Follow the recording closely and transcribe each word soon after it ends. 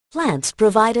Plants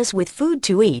provide us with food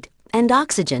to eat and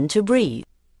oxygen to breathe.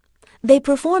 They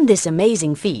perform this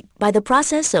amazing feat by the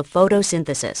process of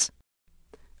photosynthesis.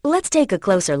 Let's take a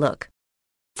closer look.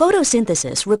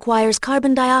 Photosynthesis requires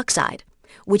carbon dioxide,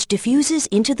 which diffuses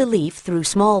into the leaf through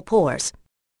small pores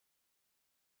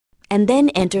and then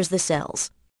enters the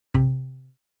cells.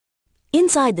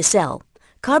 Inside the cell,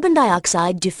 carbon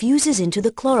dioxide diffuses into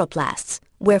the chloroplasts,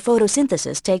 where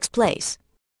photosynthesis takes place.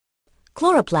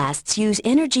 Chloroplasts use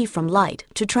energy from light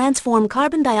to transform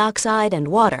carbon dioxide and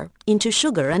water into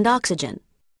sugar and oxygen.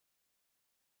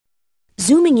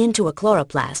 Zooming into a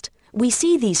chloroplast, we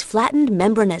see these flattened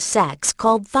membranous sacs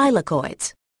called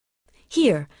thylakoids.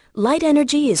 Here, light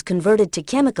energy is converted to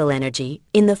chemical energy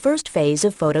in the first phase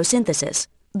of photosynthesis,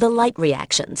 the light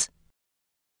reactions.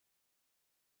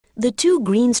 The two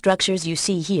green structures you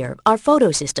see here are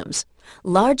photosystems,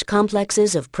 large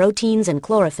complexes of proteins and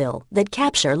chlorophyll that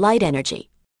capture light energy.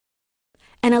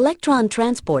 An electron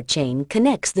transport chain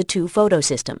connects the two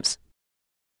photosystems.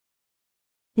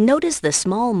 Notice the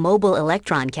small mobile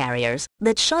electron carriers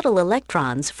that shuttle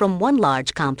electrons from one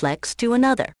large complex to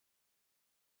another.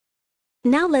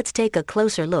 Now let's take a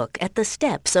closer look at the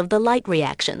steps of the light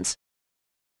reactions.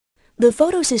 The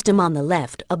photosystem on the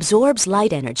left absorbs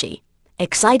light energy,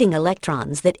 exciting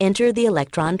electrons that enter the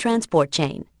electron transport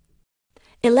chain.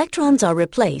 Electrons are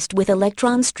replaced with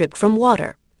electrons stripped from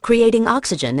water, creating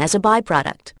oxygen as a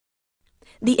byproduct.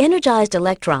 The energized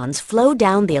electrons flow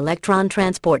down the electron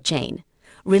transport chain,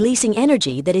 releasing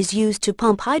energy that is used to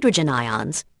pump hydrogen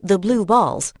ions, the blue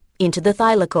balls, into the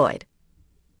thylakoid.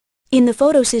 In the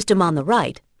photosystem on the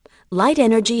right, light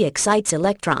energy excites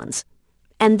electrons,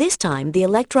 and this time the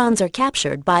electrons are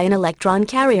captured by an electron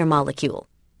carrier molecule,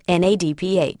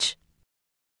 NADPH.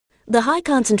 The high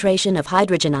concentration of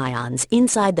hydrogen ions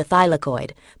inside the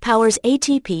thylakoid powers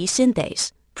ATP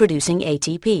synthase, producing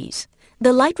ATPs.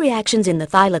 The light reactions in the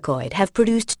thylakoid have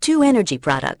produced two energy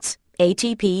products,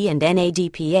 ATP and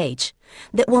NADPH,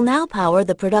 that will now power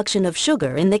the production of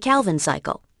sugar in the Calvin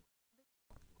cycle.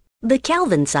 The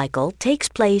Calvin cycle takes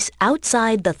place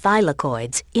outside the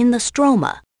thylakoids in the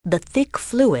stroma, the thick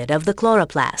fluid of the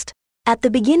chloroplast. At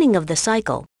the beginning of the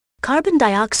cycle, carbon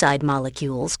dioxide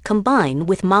molecules combine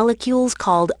with molecules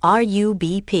called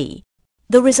RUBP.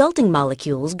 The resulting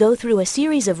molecules go through a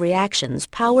series of reactions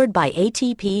powered by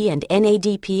ATP and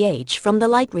NADPH from the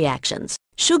light reactions.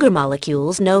 Sugar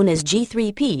molecules known as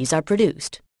G3Ps are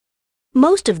produced.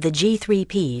 Most of the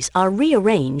G3Ps are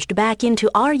rearranged back into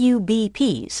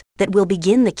RUBPs that will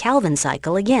begin the Calvin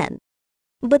cycle again.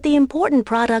 But the important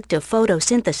product of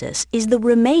photosynthesis is the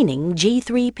remaining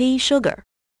G3P sugar.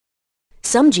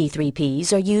 Some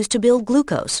G3Ps are used to build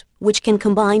glucose, which can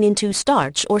combine into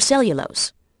starch or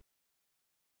cellulose.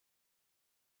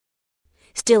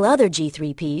 Still other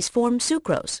G3Ps form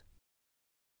sucrose.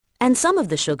 And some of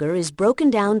the sugar is broken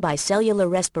down by cellular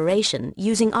respiration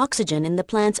using oxygen in the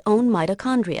plant's own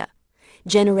mitochondria,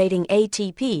 generating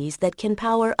ATPs that can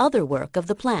power other work of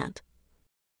the plant.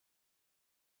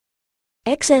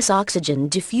 Excess oxygen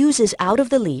diffuses out of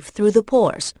the leaf through the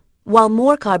pores, while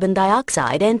more carbon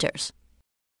dioxide enters.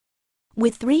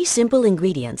 With three simple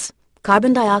ingredients,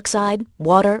 carbon dioxide,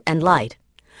 water, and light,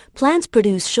 plants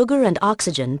produce sugar and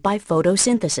oxygen by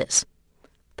photosynthesis,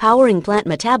 powering plant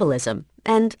metabolism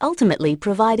and ultimately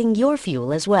providing your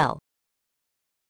fuel as well.